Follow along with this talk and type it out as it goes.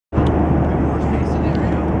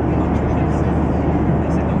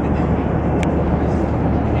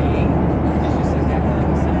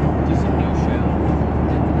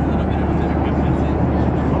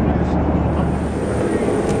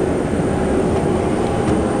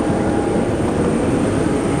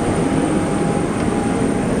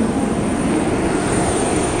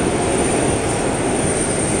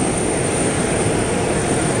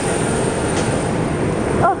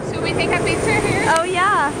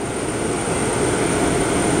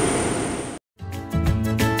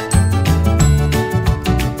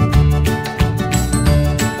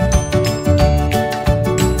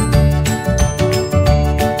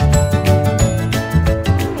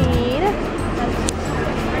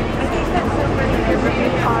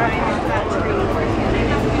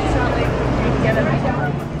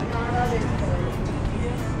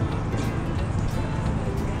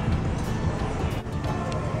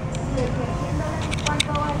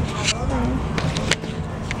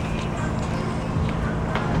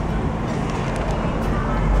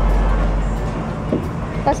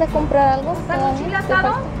a comprar algo? ¿Buscan un chile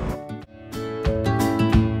asado?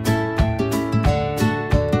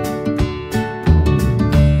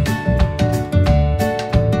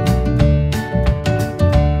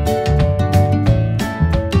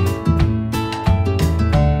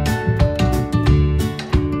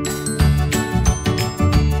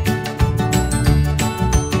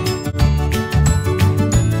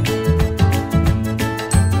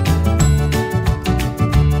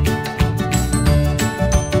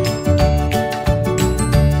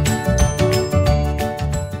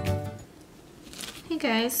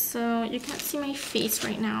 Guys, so you can't see my face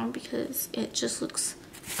right now because it just looks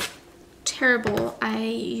terrible. I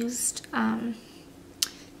used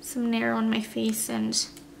some Nair on my face and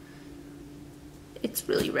it's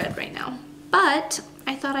really red right now. But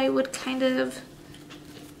I thought I would kind of,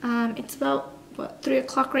 it's about, what, 3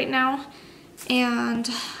 o'clock right now, and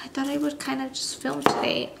I thought I would kind of just film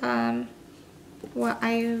today what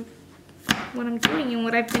I'm doing and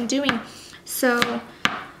what I've been doing. So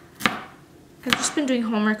I've just been doing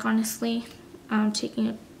homework, honestly,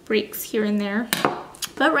 taking breaks here and there.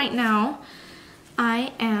 But right now,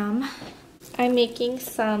 I'm making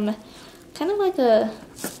some, kind of like a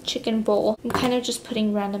chicken bowl. I'm kind of just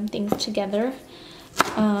putting random things together.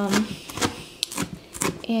 And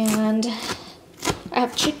I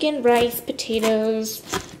have chicken, rice, potatoes,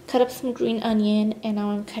 cut up some green onion, and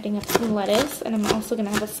now I'm cutting up some lettuce, and I'm also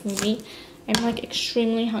gonna have a smoothie. I'm like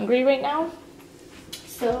extremely hungry right now,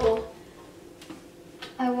 so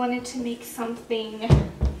I wanted to make something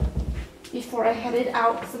before I headed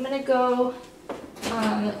out. So I'm gonna go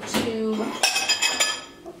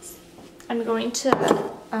I'm going to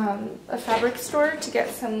a fabric store to get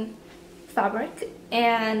some fabric,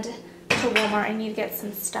 and to Walmart I need to get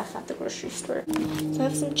some stuff at the grocery store. So I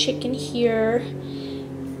have some chicken here.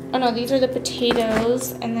 Oh no, these are the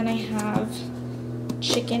potatoes, and then I have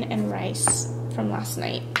chicken and rice from last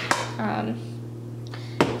night. I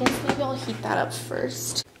guess maybe I'll heat that up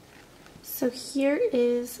first. So here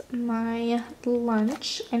is my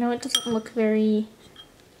lunch. I know it doesn't look very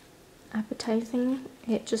appetizing.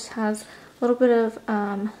 It just has a little bit of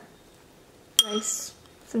rice,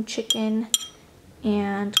 some chicken,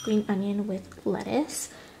 and green onion with lettuce.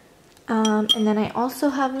 And then I also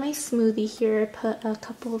have my smoothie here. I put a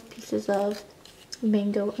couple of pieces of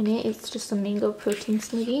mango in it. It's just a mango protein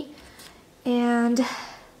smoothie. And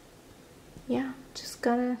yeah, just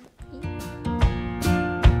gonna eat.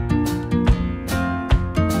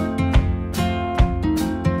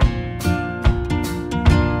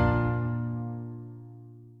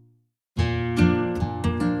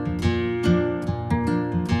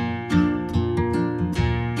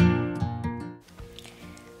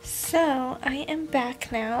 So I am back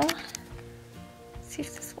now. Let's see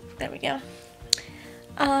if this, there we go.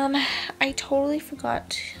 I totally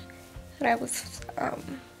forgot that I was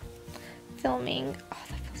filming. Oh,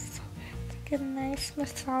 that feels so good. It's like a nice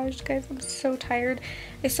massage, guys. I'm so tired.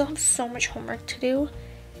 I still have so much homework to do,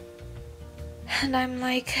 and I'm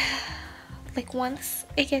like once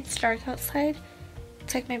it gets dark outside,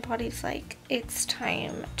 it's like my body's like, it's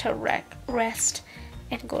time to rest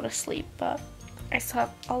and go to sleep, but I still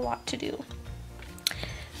have a lot to do.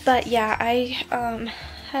 But yeah, I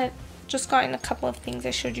had just gotten a couple of things.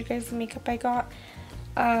 I showed you guys the makeup I got.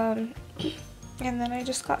 And then I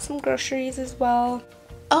just got some groceries as well.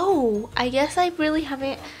 Oh, I guess I really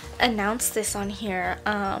haven't announced this on here.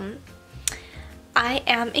 I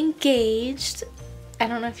am engaged. I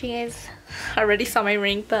don't know if you guys already saw my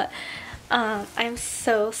ring, but I'm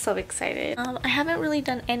so excited. I haven't really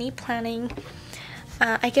done any planning.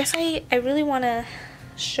 I guess I really want to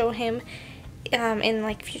show him in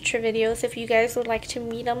like future videos. If you guys would like to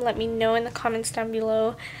meet him, let me know in the comments down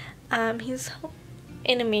below. He's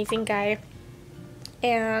an amazing guy,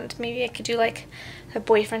 and maybe I could do like a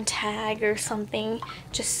boyfriend tag or something,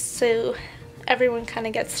 just so everyone kind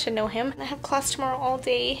of gets to know him. I have class tomorrow all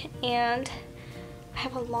day, and I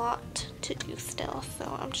have a lot to do still,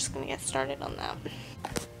 so I'm just gonna get started on that.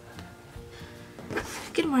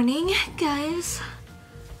 Good morning, guys.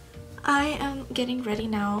 I am getting ready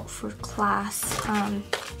now for class.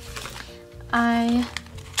 I am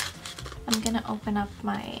gonna open up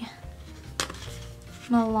my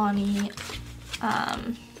Milani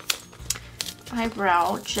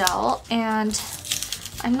eyebrow gel, and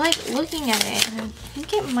I'm like looking at it and I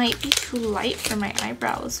think it might be too light for my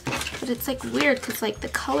eyebrows, but it's like weird because like the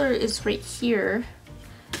color is right here,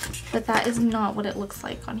 but that is not what it looks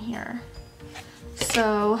like on here.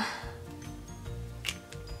 So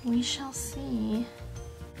we shall see.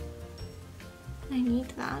 I need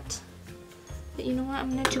that. But you know what? I'm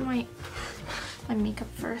gonna do my makeup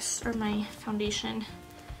first, or my foundation.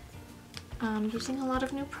 using a lot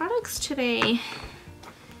of new products today.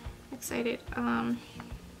 Excited. Let's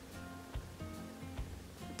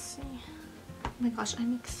see. Oh my gosh,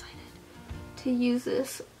 I'm excited to use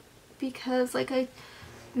this because, like I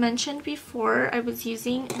mentioned before, I was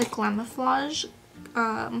using the Glamouflage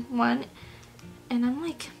one, and I'm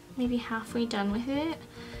like maybe halfway done with it,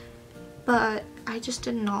 but I just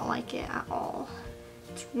did not like it at all.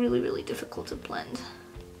 It's really difficult to blend.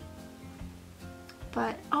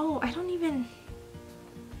 But oh, I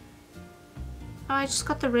just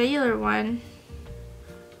got the regular one.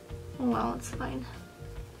 Oh well, it's fine.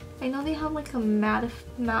 I know they have like a matte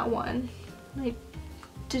one. I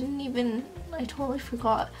totally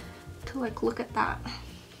forgot to like look at that.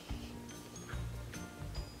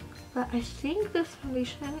 But I think this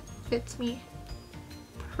foundation fits me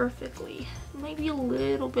perfectly. It might be a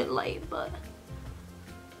little bit light, but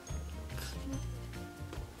it's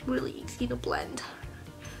really easy to blend.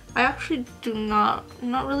 I actually I'm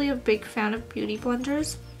not really a big fan of beauty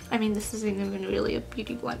blenders. I mean, this isn't even really a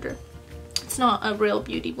beauty blender. It's not a real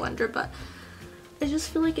beauty blender, but I just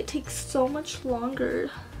feel like it takes so much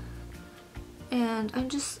longer. And I'm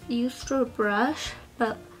just used to a brush,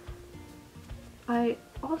 but I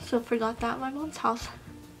also forgot that at my mom's house,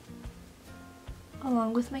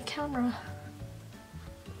 along with my camera.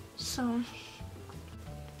 So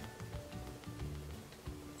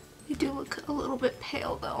you do look a little bit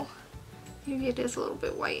pale though. Maybe it is a little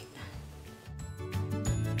bit white.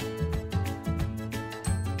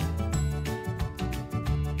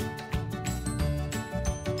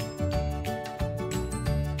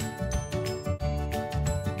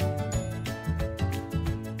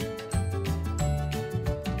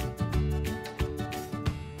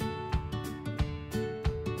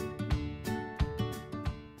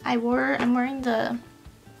 I'm wearing the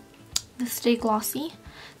Stay Glossy.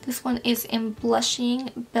 This one is in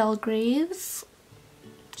Blushing Belgraves.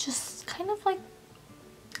 Just kind of like,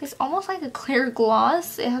 it's almost like a clear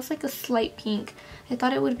gloss. It has like a slight pink. I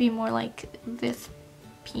thought it would be more like this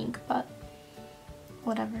pink, but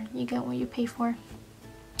whatever. You get what you pay for.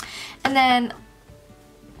 And then,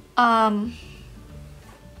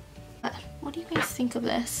 what do you guys think of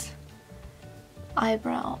this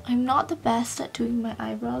eyebrow? I'm not the best at doing my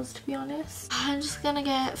eyebrows, to be honest. I'm just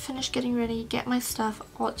gonna finish getting ready, get my stuff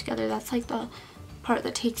all together. That's like the part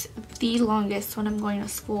that takes the longest when I'm going to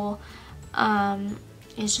school,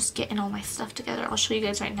 is just getting all my stuff together. I'll show you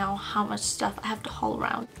guys right now how much stuff I have to haul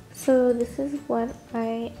around. So this is what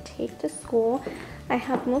I take to school. I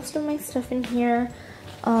have most of my stuff in here,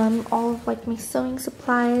 all of like my sewing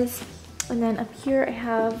supplies, and then up here I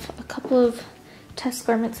have a couple of test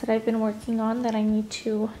garments that I've been working on that I need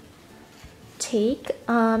to take.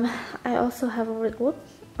 I also have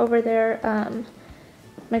over there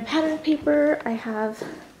my pattern paper. I have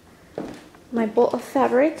my bolt of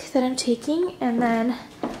fabric that I'm taking, and then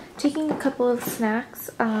taking a couple of snacks,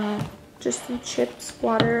 just some chips,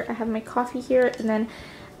 water. I have my coffee here, and then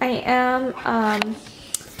I am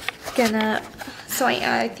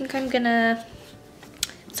I think I'm gonna,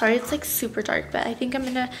 sorry it's like super dark, but I think I'm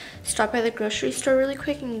gonna stop by the grocery store really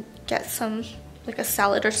quick and get some, like a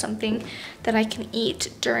salad or something that I can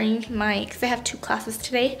eat during my, because I have 2 classes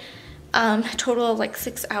today, total of like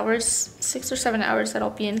 6 or 7 hours that I'll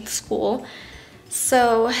be in school,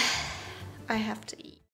 so I have to eat.